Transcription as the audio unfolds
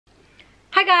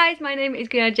Hi guys, my name is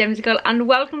Gemzicle and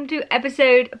welcome to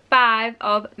episode 5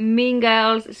 of Mean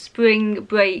Girls Spring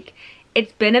Break.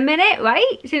 It's been a minute,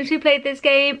 right, since we played this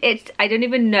game. I don't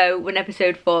even know when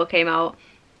episode 4 came out.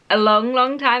 A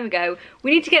long time ago.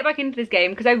 We need to get back into this game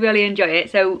because I really enjoy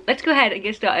it. So let's go ahead and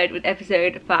get started with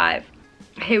episode 5.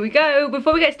 Here we go.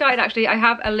 Before we get started, actually, I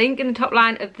have a link in the top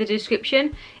line of the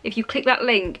description. If you click that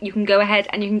link, you can go ahead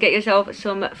and you can get yourself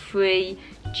some free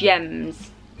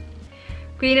gems.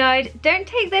 Greenoid, don't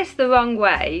take this the wrong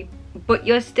way, but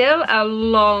you're still a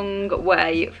long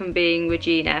way from being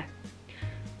Regina.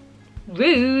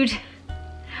 Rude?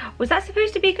 Was that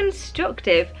supposed to be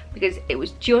constructive? Because it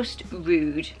was just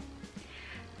rude.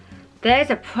 There's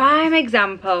a prime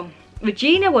example.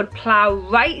 Regina would plough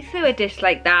right through a disc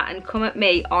like that and come at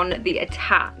me on the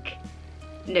attack.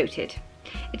 Noted.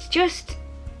 It's just,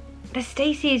 the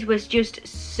Stacey's was just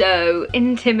so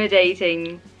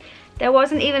intimidating. There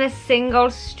wasn't even a single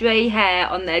stray hair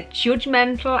on their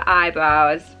judgmental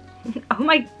eyebrows. Oh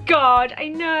my god, I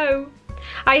know.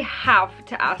 I have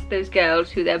to ask those girls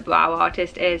who their brow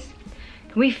artist is.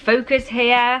 Can we focus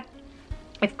here?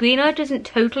 If Greenoid doesn't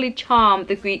totally charm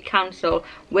the Greek Council,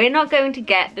 we're not going to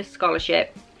get the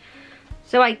scholarship.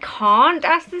 So I can't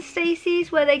ask the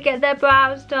Stacey's where they get their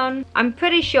brows done. I'm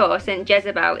pretty sure St.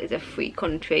 Jezebel is a free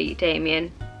country,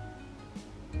 Damien.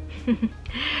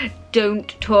 Don't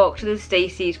talk to the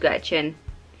Stacey's, Gretchen.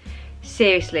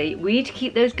 Seriously, we need to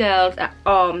keep those girls at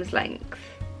arm's length.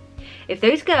 If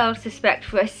those girls suspect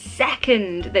for a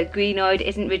second that Greenoid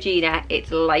isn't Regina, it's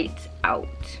lights out.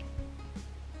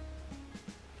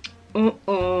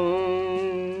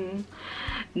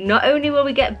 Not only will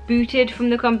we get booted from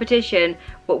the competition,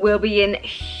 but we'll be in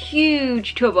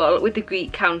huge trouble with the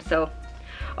Greek Council.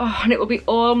 Oh, and it will be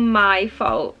all my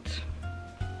fault.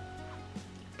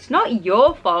 It's not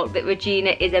your fault that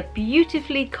Regina is a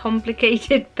beautifully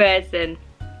complicated person.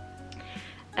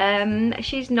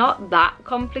 She's not that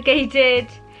complicated.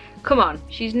 Come on,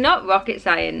 she's not rocket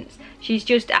science. She's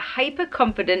just a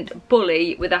hyper-confident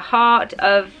bully with a heart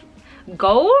of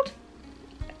gold?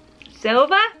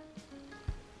 Silver?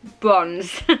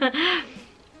 Bronze.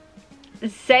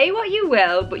 Say what you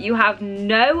will, but you have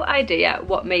no idea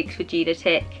what makes Regina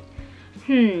tick.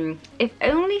 If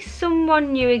only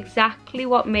someone knew exactly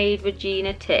what made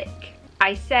Regina tick.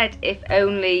 I said if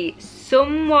only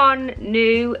someone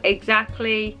knew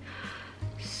exactly.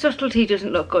 Subtlety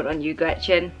doesn't look good on you,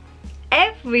 Gretchen.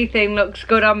 Everything looks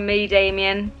good on me,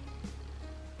 Damien.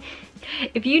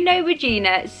 If you know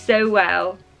Regina so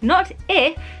well, not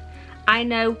if, I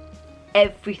know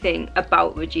everything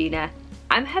about Regina.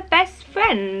 I'm her best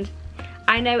friend.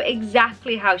 I know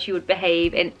exactly how she would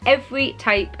behave in every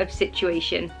type of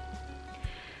situation.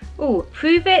 Oh,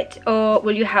 prove it or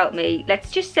will you help me?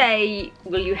 Let's just say,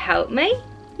 will you help me?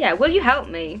 Yeah, will you help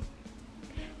me?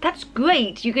 That's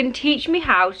great, you can teach me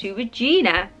how to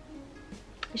Regina.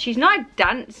 She's not a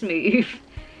dance move.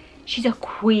 She's a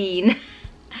queen.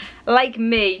 Like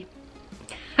me.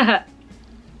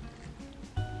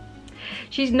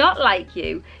 She's not like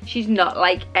you. She's not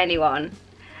like anyone.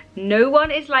 No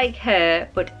one is like her,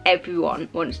 but everyone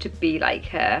wants to be like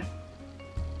her.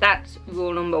 That's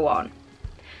rule number 1.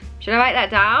 Should I write that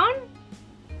down?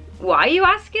 Why are you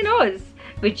asking us?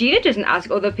 Regina doesn't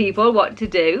ask other people what to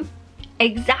do.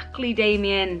 Exactly,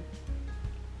 Damien.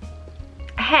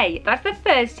 Hey, that's the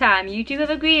first time you two have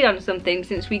agreed on something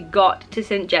since we got to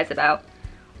St. Jezebel.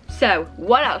 So,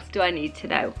 what else do I need to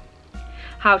know?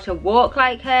 How to walk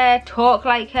like her, talk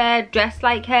like her, dress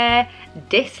like her,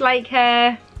 dislike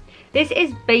her. This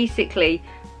is basically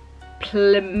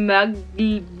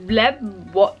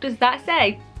what does that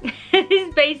say? This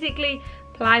is basically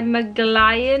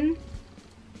Plymagalian.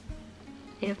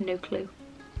 I have no clue.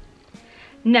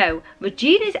 No,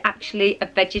 Regina's actually a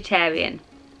vegetarian.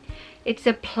 It's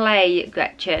a play,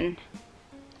 Gretchen.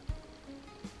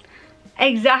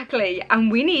 Exactly, and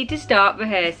we need to start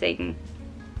rehearsing.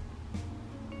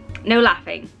 No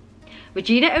laughing.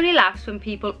 Regina only laughs when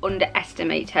people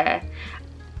underestimate her.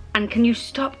 And can you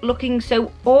stop looking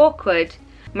so awkward?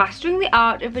 Mastering the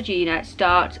art of Regina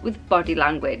starts with body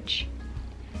language.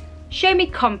 Show me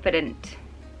confident.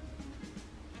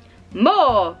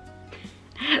 More!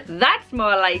 That's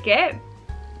more like it.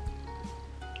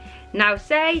 Now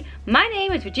say, my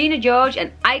name is Regina George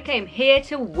and I came here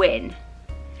to win.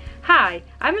 Hi,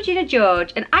 I'm Regina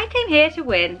George and I came here to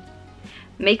win.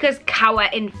 Make us cower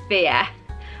in fear.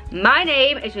 My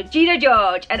name is Regina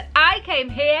George and I came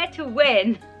here to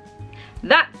win.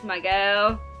 That's my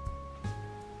girl.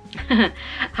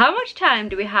 How much time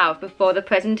do we have before the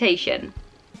presentation?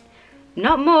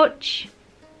 Not much.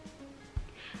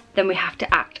 Then we have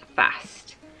to act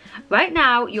fast. Right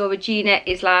now, your Regina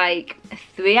is like a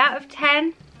 3 out of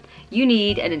 10. You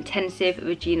need an intensive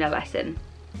Regina lesson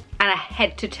and a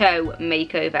head-to-toe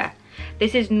makeover.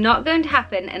 This is not going to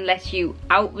happen unless you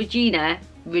out-Regina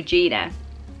Regina.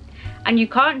 And you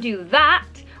can't do that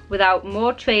without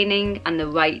more training and the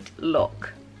right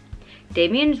look.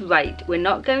 Damien's right, we're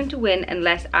not going to win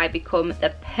unless I become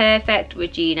the perfect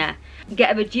Regina.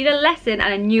 Get a Regina lesson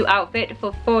and a new outfit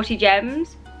for 40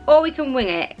 gems, or we can wing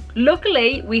it.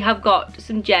 Luckily, we have got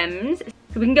some gems,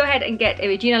 so we can go ahead and get a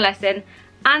Regina lesson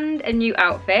and a new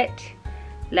outfit.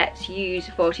 Let's use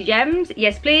 40 gems.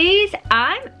 Yes, please.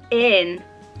 I'm in.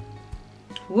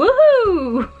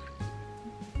 Woohoo!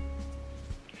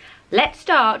 Let's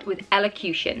start with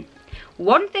elocution.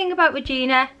 One thing about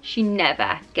Regina, she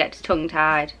never gets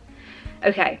tongue-tied.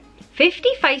 Okay, 50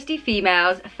 feisty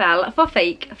females fell for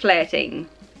fake flirting.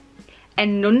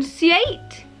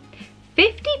 Enunciate.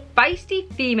 50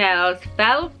 feisty females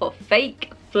fell for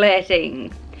fake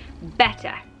flirting.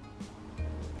 Better.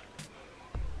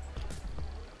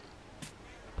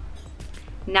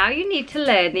 Now you need to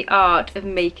learn the art of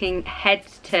making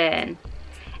heads turn.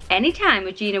 Anytime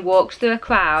Regina walks through a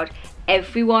crowd,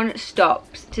 everyone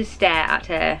stops to stare at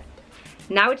her.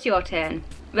 Now it's your turn.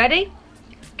 Ready?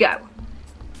 Go.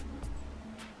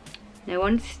 No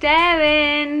one's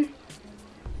staring.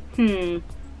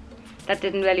 That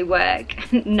didn't really work.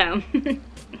 No.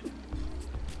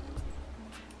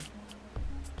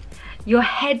 Your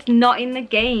head's not in the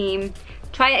game.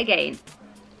 Try it again.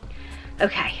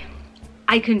 Okay,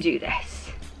 I can do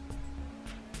this.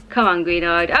 Come on,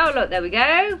 Greenoid. Oh, look, there we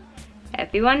go.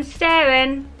 Everyone's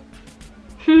staring.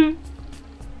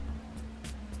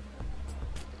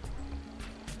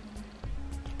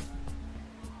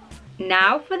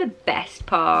 Now for the best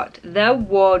part, the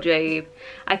wardrobe.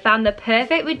 I found the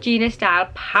perfect Regina style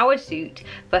power suit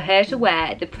for her to wear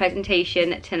at the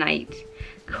presentation tonight.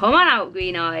 Come on out,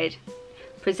 Greenoid.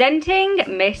 Presenting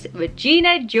Miss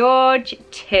Regina George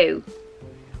 2.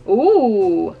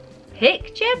 Ooh,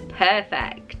 picture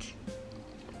perfect.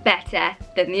 Better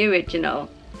than the original.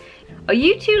 Are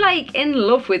you two like in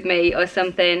love with me or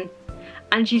something?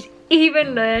 And she's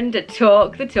even learned to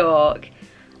talk the talk.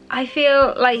 I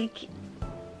feel like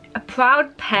a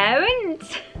proud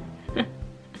parent.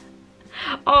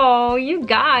 Oh, you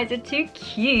guys are too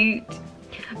cute.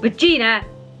 Regina,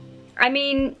 I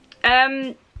mean,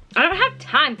 I don't have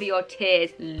time for your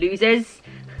tears, losers.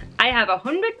 I have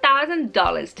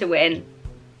 $100,000 to win.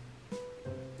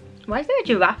 Why is there a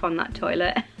giraffe on that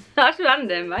toilet? That's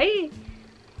random, right?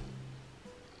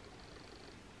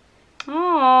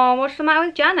 Oh, what's the matter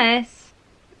with Janice?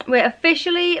 We're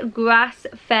officially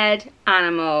grass-fed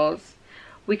animals.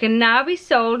 We can now be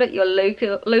sold at your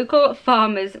local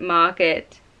farmer's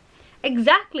market.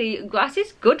 Exactly, grass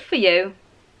is good for you.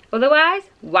 Otherwise,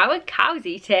 why would cows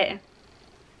eat it?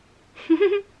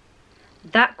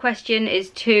 That question is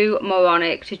too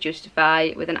moronic to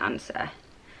justify with an answer.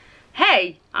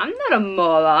 Hey, I'm not a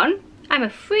moron. I'm a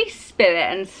free spirit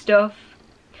and stuff.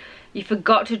 You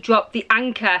forgot to drop the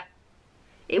anchor.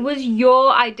 It was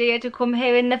your idea to come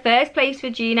here in the first place,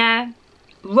 Regina.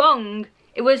 Wrong.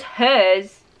 It was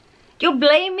hers. You're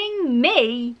blaming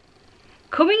me.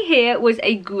 Coming here was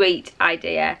a great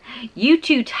idea. You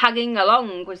two tagging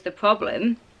along was the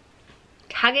problem.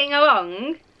 Tagging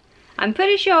along? I'm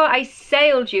pretty sure I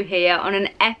sailed you here on an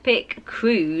epic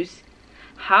cruise.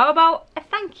 How about a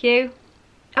thank you?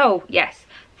 Oh, yes.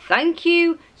 Thank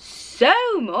you so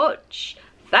much.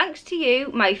 Thanks to you,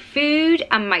 my food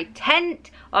and my tent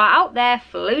are out there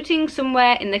floating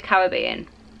somewhere in the Caribbean.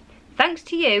 Thanks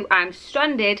to you, I'm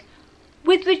stranded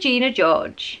with Regina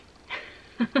George.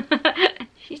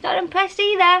 She's not impressed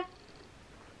either.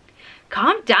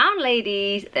 Calm down,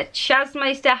 ladies. The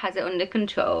Chazmeister has it under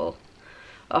control.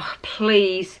 Oh,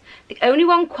 please. The only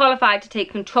one qualified to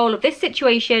take control of this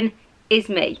situation is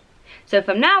me. So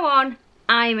from now on,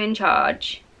 I'm in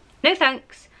charge. No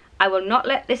thanks. I will not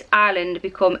let this island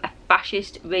become a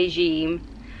fascist regime.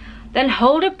 Then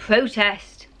hold a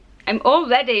protest. I'm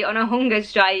already on a hunger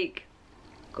strike.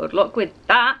 Good luck with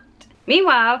that.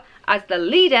 Meanwhile, as the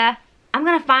leader, I'm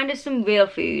gonna find us some real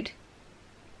food.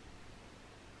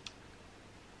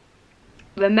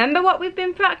 Remember what we've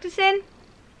been practicing?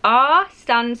 R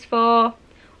stands for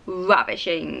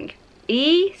ravishing.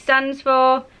 E stands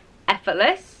for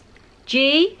effortless.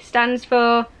 G stands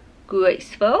for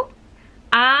graceful.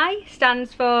 I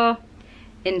stands for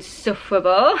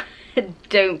insufferable.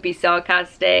 Don't be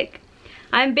sarcastic.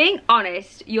 I'm being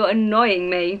honest, you're annoying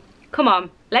me. Come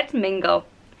on, let's mingle.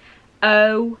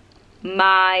 Oh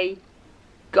my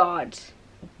God.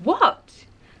 What?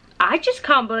 I just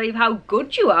can't believe how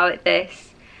good you are at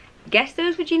this. Guess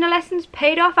those Regina lessons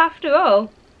paid off after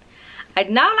all. I'd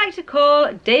now like to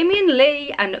call Damien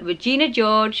Lee and Regina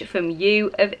George from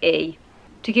U of E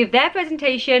to give their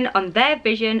presentation on their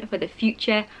vision for the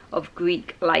future of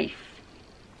Greek life.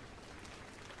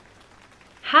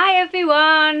 Hi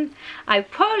everyone! I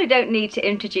probably don't need to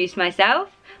introduce myself,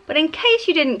 but in case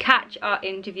you didn't catch our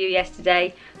interview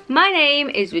yesterday, my name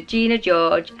is Regina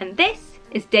George and this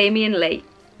is Damien Lee.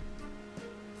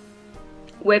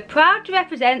 We're proud to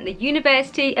represent the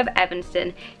University of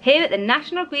Evanston here at the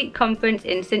National Greek Conference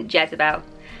in St Jezebel,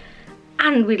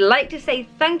 and we'd like to say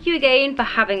thank you again for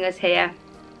having us here.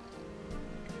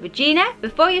 Regina,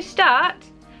 before you start,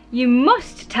 you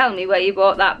must tell me where you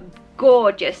bought that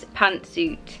gorgeous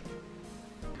pantsuit.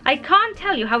 I can't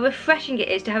tell you how refreshing it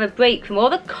is to have a break from all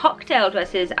the cocktail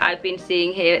dresses I've been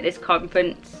seeing here at this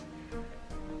conference.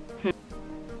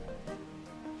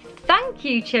 Thank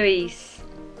you, Therese.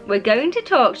 We're going to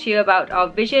talk to you about our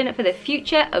vision for the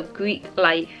future of Greek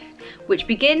life, which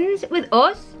begins with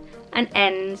us and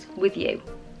ends with you.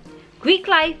 Greek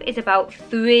life is about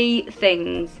 3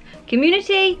 things: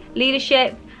 community,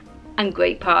 leadership, and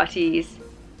great parties.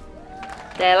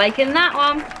 They're liking that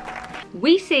one.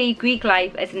 We see Greek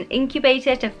life as an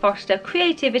incubator to foster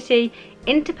creativity,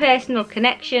 interpersonal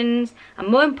connections, and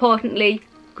more importantly,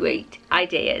 great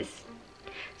ideas.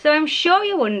 So I'm sure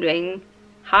you're wondering,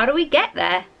 how do we get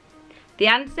there? The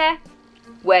answer,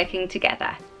 working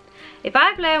together. If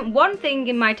I've learned one thing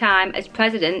in my time as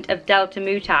president of Delta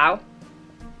Mu Tau,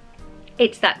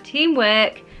 it's that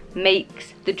teamwork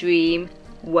makes the dream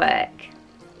work.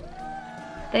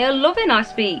 They are loving our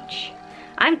speech.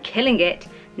 I'm killing it.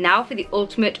 Now for the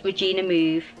ultimate Regina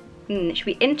move. Should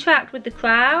we interact with the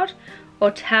crowd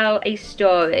or tell a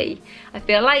story? I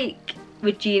feel like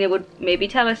Regina would maybe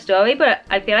tell a story, but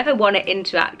I feel like I want to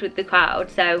interact with the crowd,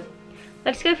 so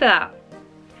let's go for that.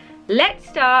 Let's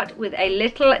start with a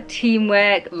little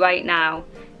teamwork right now.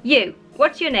 You,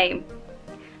 what's your name?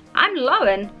 I'm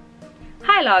Lauren.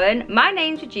 Hi Lauren, my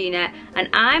name's Regina and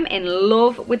I'm in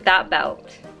love with that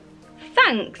belt.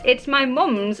 Thanks, it's my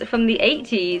mum's from the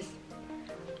 80s.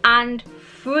 And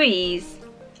freeze.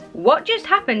 What just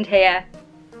happened here?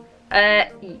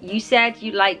 You said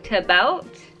you liked her belt?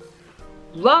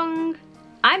 Wrong.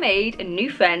 I made a new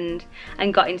friend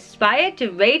and got inspired to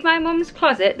raid my mum's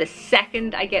closet the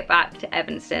second I get back to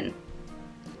Evanston.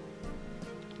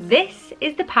 This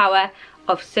is the power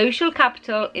of social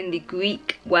capital in the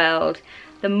Greek world.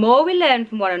 The more we learn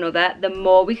from one another, the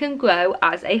more we can grow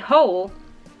as a whole.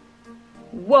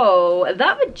 Whoa,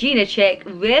 that Regina chick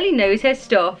really knows her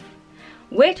stuff.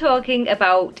 We're talking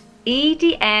about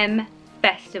EDM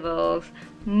festivals,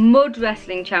 mud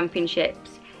wrestling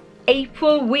championships,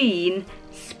 April Ween,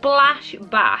 Splash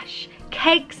Bash,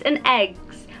 Kegs and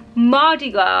Eggs,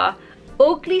 Mardi Gras,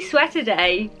 Ugly Sweater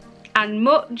Day, and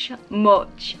much,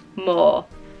 much more.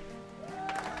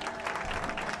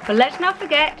 But let's not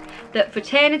forget that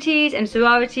fraternities and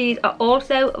sororities are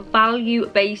also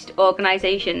value-based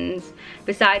organisations.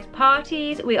 Besides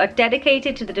parties, we are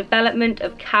dedicated to the development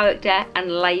of character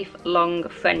and lifelong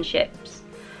friendships.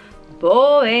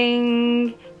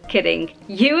 Boring. Kidding.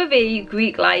 U of E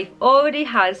Greek life already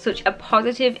has such a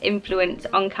positive influence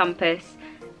on campus.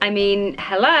 I mean,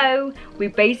 hello, we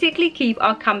basically keep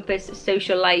our campus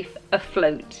social life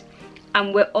afloat.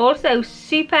 And we're also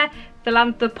super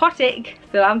philanthropic,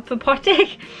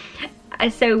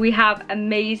 so we have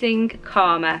amazing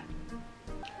karma.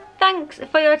 Thanks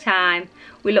for your time.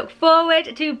 We look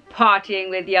forward to partying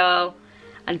with y'all.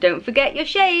 And don't forget your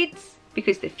shades,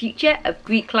 because the future of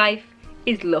Greek life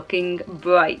is looking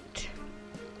bright.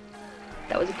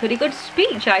 That was a pretty good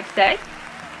speech, I'd say.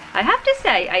 I have to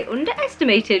say, I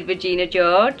underestimated Regina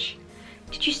George.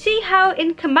 Did you see how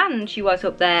in command she was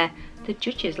up there? The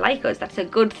judges like us, that's a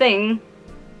good thing.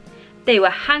 They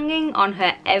were hanging on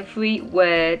her every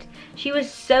word. She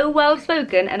was so well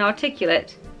spoken and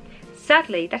articulate.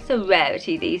 Sadly, that's a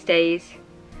rarity these days.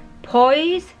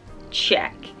 Poise?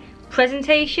 Check.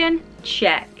 Presentation?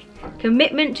 Check.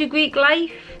 Commitment to Greek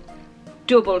life?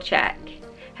 Double check.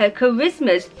 Her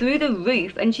charisma's through the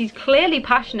roof and she's clearly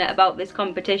passionate about this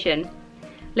competition.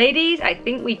 Ladies, I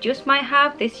think we just might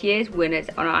have this year's winners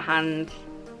on our hands.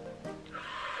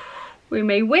 We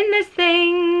may win this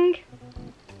thing.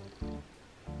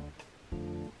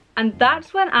 And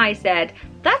that's when I said,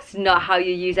 that's not how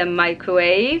you use a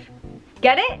microwave.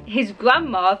 Get it? His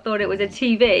grandma thought it was a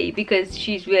TV because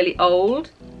she's really old.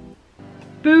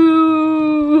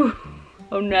 Boo!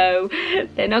 Oh no,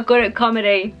 they're not good at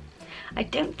comedy. I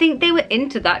don't think they were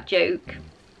into that joke.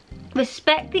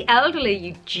 Respect the elderly,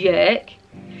 you jerk.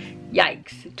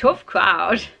 Yikes, tough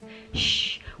crowd.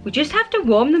 Shh, we just have to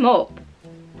warm them up.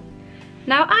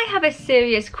 Now I have a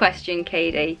serious question,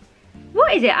 Katie.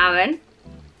 What is it, Aaron?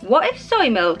 What if soy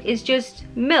milk is just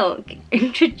milk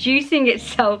introducing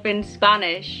itself in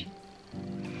Spanish?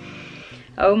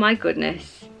 Oh my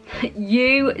goodness.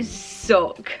 You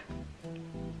suck.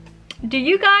 Do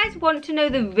you guys want to know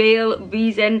the real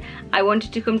reason I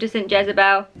wanted to come to St.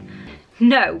 Jezebel?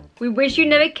 No, we wish you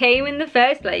never came in the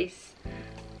first place.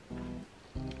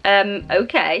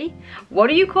 Okay. What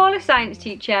do you call a science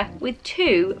teacher with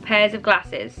 2 pairs of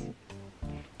glasses?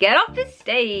 Get off the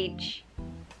stage.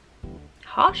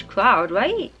 Harsh crowd,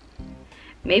 right?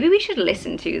 Maybe we should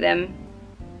listen to them.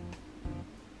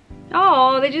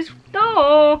 Oh,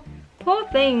 poor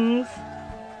things.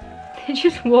 They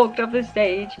just walked off the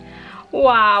stage.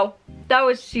 Wow, that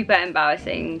was super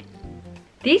embarrassing.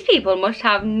 These people must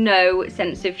have no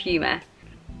sense of humour.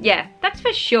 Yeah, that's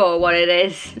for sure what it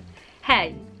is.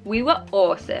 Hey, we were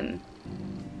awesome.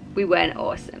 We weren't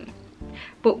awesome.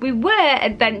 But we were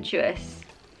adventurous.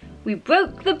 We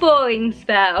broke the boring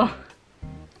spell.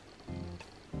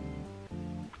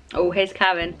 Oh, here's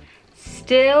Karen.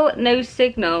 Still no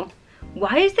signal.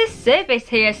 Why is the service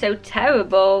here so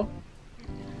terrible?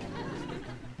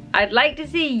 I'd like to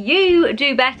see you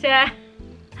do better.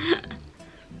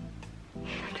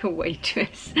 The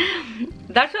waitress.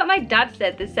 That's what my dad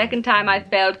said the second time I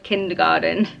failed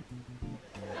kindergarten.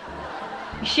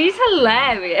 She's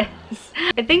hilarious.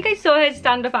 I think I saw her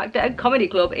stand-up act at a comedy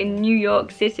club in New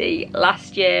York City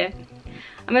last year.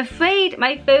 I'm afraid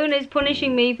my phone is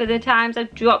punishing me for the times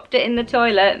I've dropped it in the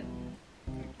toilet.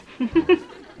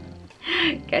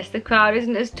 Guess the crowd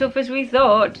isn't as tough as we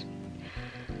thought.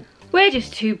 We're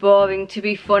just too boring to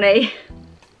be funny.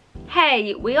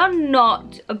 Hey, we are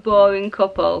not a boring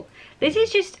couple. This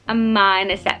is just a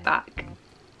minor setback.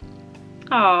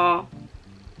 Aww.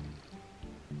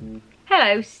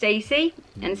 Hello, Stacey,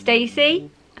 and Stacey,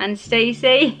 and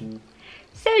Stacey.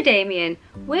 So, Damien,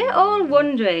 we're all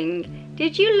wondering,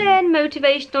 did you learn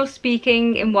motivational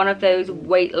speaking in one of those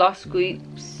weight loss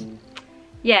groups?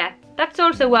 Yeah, that's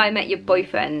also where I met your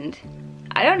boyfriend.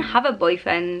 I don't have a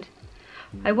boyfriend.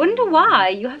 I wonder why.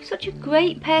 You have such a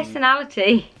great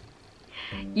personality.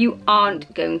 You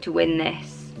aren't going to win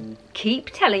this.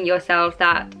 Keep telling yourself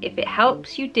that if it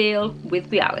helps you deal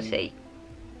with reality.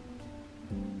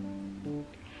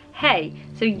 Hey,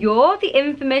 so you're the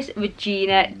infamous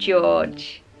Regina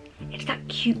George. It's that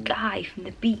cute guy from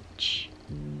the beach.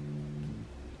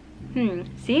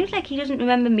 Seems like he doesn't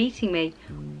remember meeting me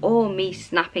or me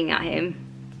snapping at him.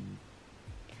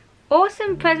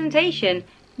 Awesome presentation.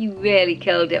 You really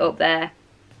killed it up there.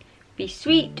 Be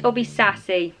sweet or be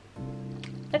sassy?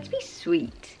 Let's be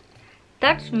sweet.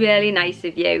 That's really nice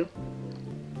of you.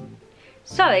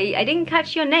 Sorry, I didn't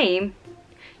catch your name.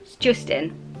 It's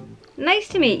Justin. Nice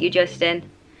to meet you, Justin.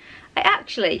 I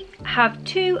actually have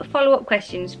 2 follow-up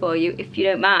questions for you, if you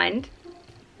don't mind.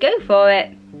 Go for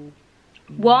it.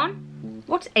 1,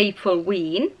 what's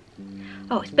April-ween?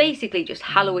 Oh, it's basically just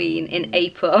Halloween in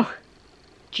April.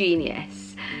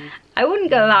 Genius. I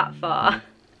wouldn't go that far.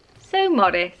 So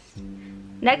modest.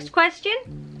 Next question.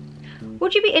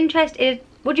 Would you be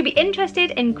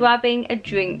interested in grabbing a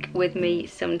drink with me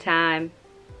sometime?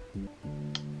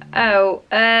 Oh,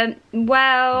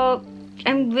 well,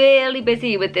 I'm really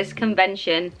busy with this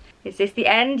convention. Is this the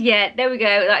end? Yeah, there we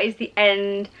go. That is the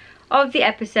end of the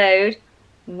episode.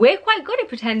 We're quite good at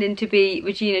pretending to be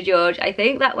Regina George. I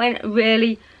think that went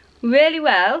really, really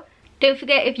well. Don't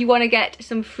forget, if you want to get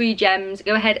some free gems,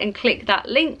 go ahead and click that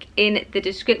link in the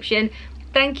description.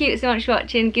 Thank you so much for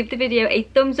watching. Give the video a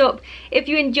thumbs up if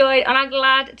you enjoyed, and I'm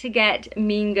glad to get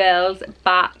Mean Girls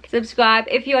back. Subscribe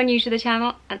if you are new to the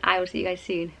channel, and I will see you guys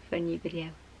soon for a new video.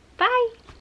 Bye!